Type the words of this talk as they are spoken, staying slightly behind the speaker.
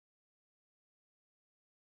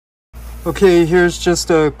Okay, here's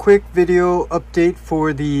just a quick video update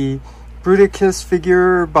for the Bruticus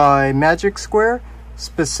figure by Magic Square,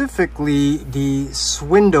 specifically the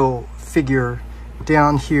Swindle figure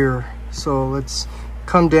down here. So let's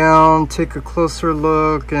come down, take a closer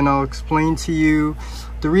look, and I'll explain to you.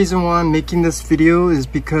 The reason why I'm making this video is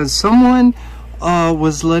because someone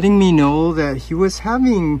was letting me know that he was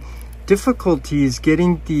having difficulties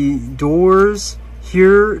getting the doors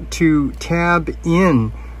here to tab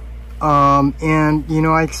in. And you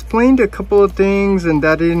know, I explained a couple of things and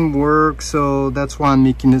that didn't work, so that's why I'm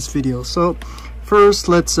making this video. So first,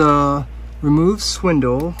 let's remove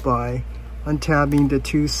Swindle by untabbing the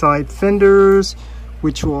two side fenders,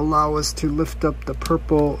 which will allow us to lift up the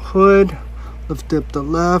purple hood, lift up the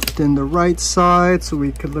left and the right side, so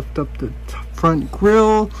we could lift up the front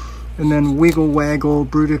grille, and then wiggle waggle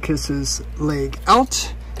Bruticus's leg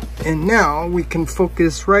out. And now we can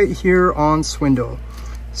focus right here on Swindle.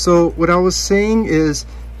 So what I was saying is,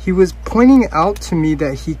 he was pointing out to me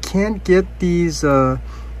that he can't get these the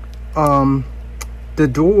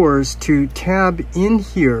doors to tab in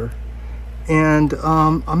here, and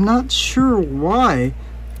I'm not sure why.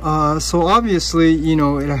 So obviously, you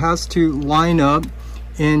know, it has to line up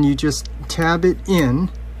and you just tab it in,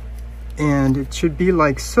 and it should be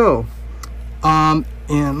like so. And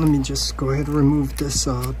let me just go ahead and remove this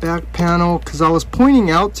back panel, because I was pointing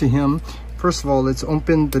out to him, first of all, let's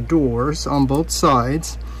open the doors on both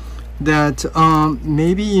sides, that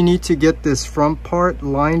maybe you need to get this front part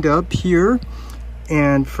lined up here.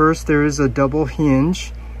 And first, there is a double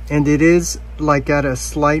hinge, and it is like at a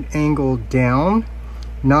slight angle down,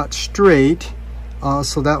 not straight,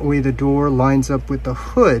 so that way the door lines up with the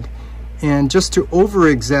hood. And just to over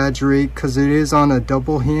exaggerate, because it is on a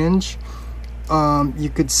double hinge, you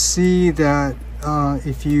could see that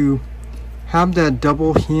if you have that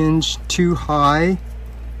double hinge too high,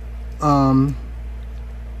 the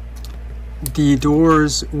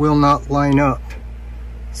doors will not line up.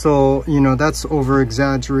 So, you know, that's over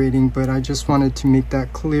exaggerating, but I just wanted to make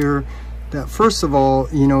that clear, that first of all,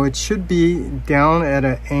 you know, it should be down at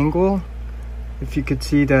an angle. If you could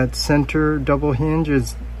see that center double hinge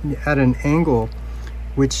is at an angle,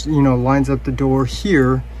 which, you know, lines up the door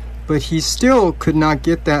here, but he still could not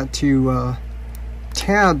get that to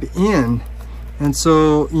tab in. And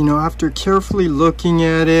so, you know, after carefully looking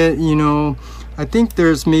at it, you know, I think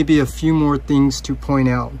there's maybe a few more things to point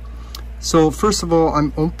out. So first of all,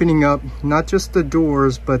 I'm opening up not just the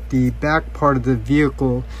doors, but the back part of the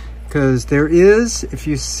vehicle, because there is, if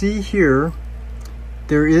you see here,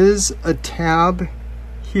 there is a tab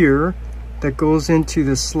here that goes into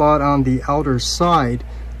the slot on the outer side.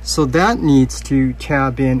 So that needs to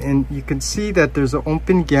tab in, and you can see that there's an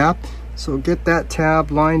open gap. So get that tab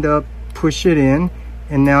lined up, push it in,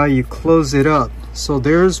 and now you close it up. So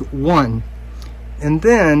there's one. And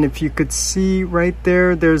then if you could see right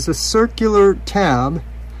there, there's a circular tab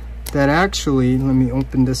that actually, let me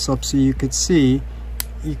open this up so you could see.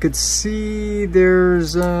 You could see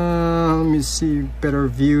there's let me see, better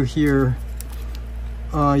view here.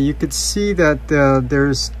 You could see that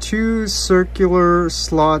there's two circular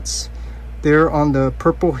slots there on the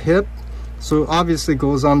purple hip. So obviously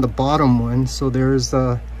goes on the bottom one. So there's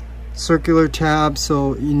a circular tab.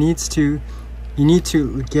 So you need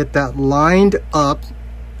to get that lined up,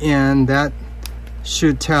 and that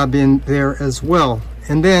should tab in there as well.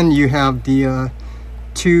 And then you have the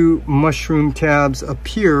two mushroom tabs up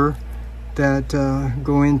here that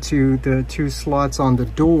go into the two slots on the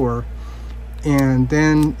door. And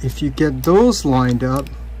then if you get those lined up,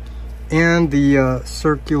 and the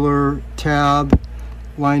circular tab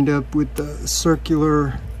lined up with the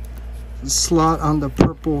circular slot on the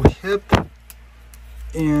purple hip,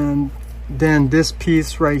 and then this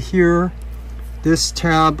piece right here, this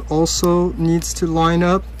tab also needs to line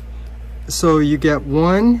up. So you get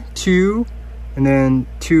 1, 2, and then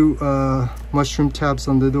 2 mushroom tabs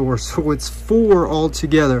on the door. So it's 4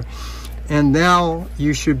 altogether. And now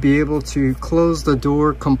you should be able to close the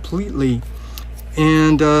door completely.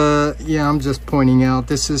 And yeah, I'm just pointing out,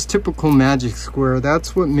 this is typical Magic Square.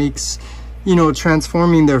 That's what makes, you know,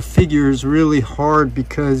 transforming their figures really hard,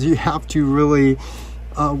 because you have to really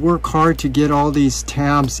work hard to get all these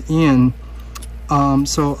tabs in.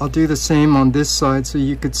 So I'll do the same on this side so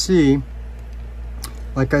you could see.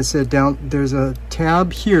 Like I said, down there's a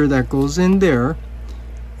tab here that goes in there,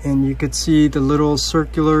 and you could see the little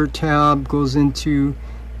circular tab goes into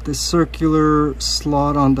the circular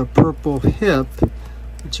slot on the purple hip,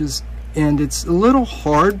 which is, and it's a little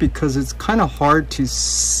hard because it's kind of hard to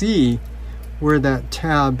see where that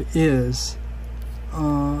tab is.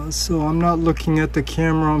 So I'm not looking at the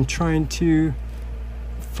camera, I'm trying to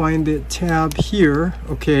find the tab here.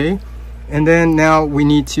 Okay, and then now we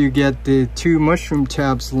need to get the two mushroom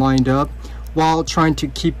tabs lined up while trying to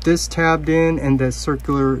keep this tabbed in and the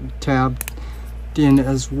circular tabbed in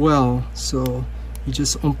as well. So you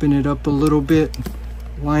just open it up a little bit,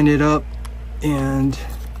 line it up, and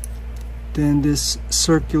then this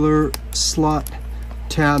circular slot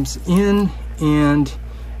tabs in, and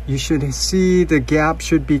you should see the gap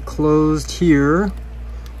should be closed here.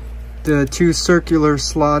 The two circular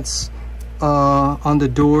slots on the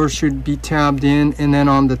door should be tabbed in, and then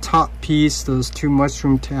on the top piece those two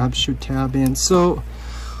mushroom tabs should tab in. So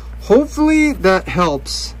hopefully that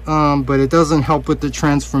helps, but it doesn't help with the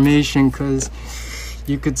transformation because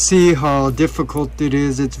you could see how difficult it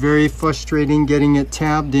is. It's very frustrating getting it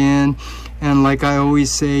tabbed in, and like I always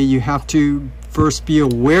say, you have to first be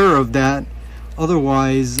aware of that.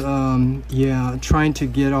 Otherwise, yeah, trying to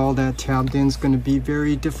get all that tabbed in is going to be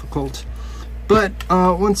very difficult. But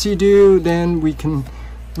once you do, then we can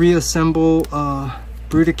reassemble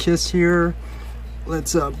Bruticus here.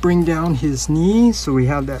 Let's bring down his knee so we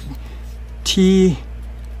have that T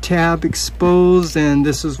tab exposed, and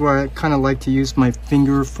this is where I kind of like to use my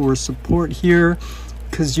finger for support here,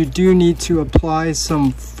 because you do need to apply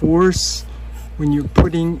some force when you're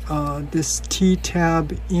putting this T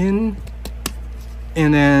tab in.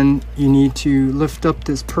 And then you need to lift up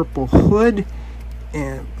this purple hood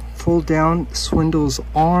and pull down Swindle's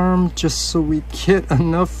arm just so we get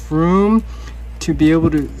enough room to be able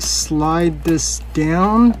to slide this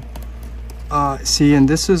down. See, and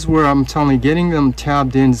this is where I'm telling you, getting them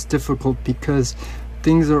tabbed in is difficult because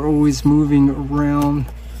things are always moving around.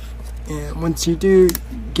 And once you do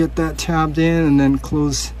get that tabbed in, and then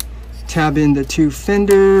tab in the two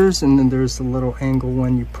fenders, and then there's a little angle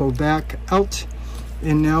one you pull back out.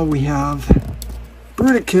 And now we have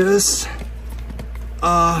Bruticus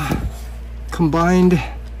combined,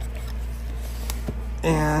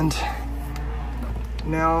 and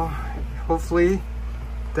now hopefully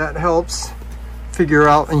that helps figure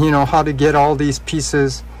out, you know, how to get all these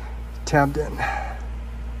pieces tabbed in.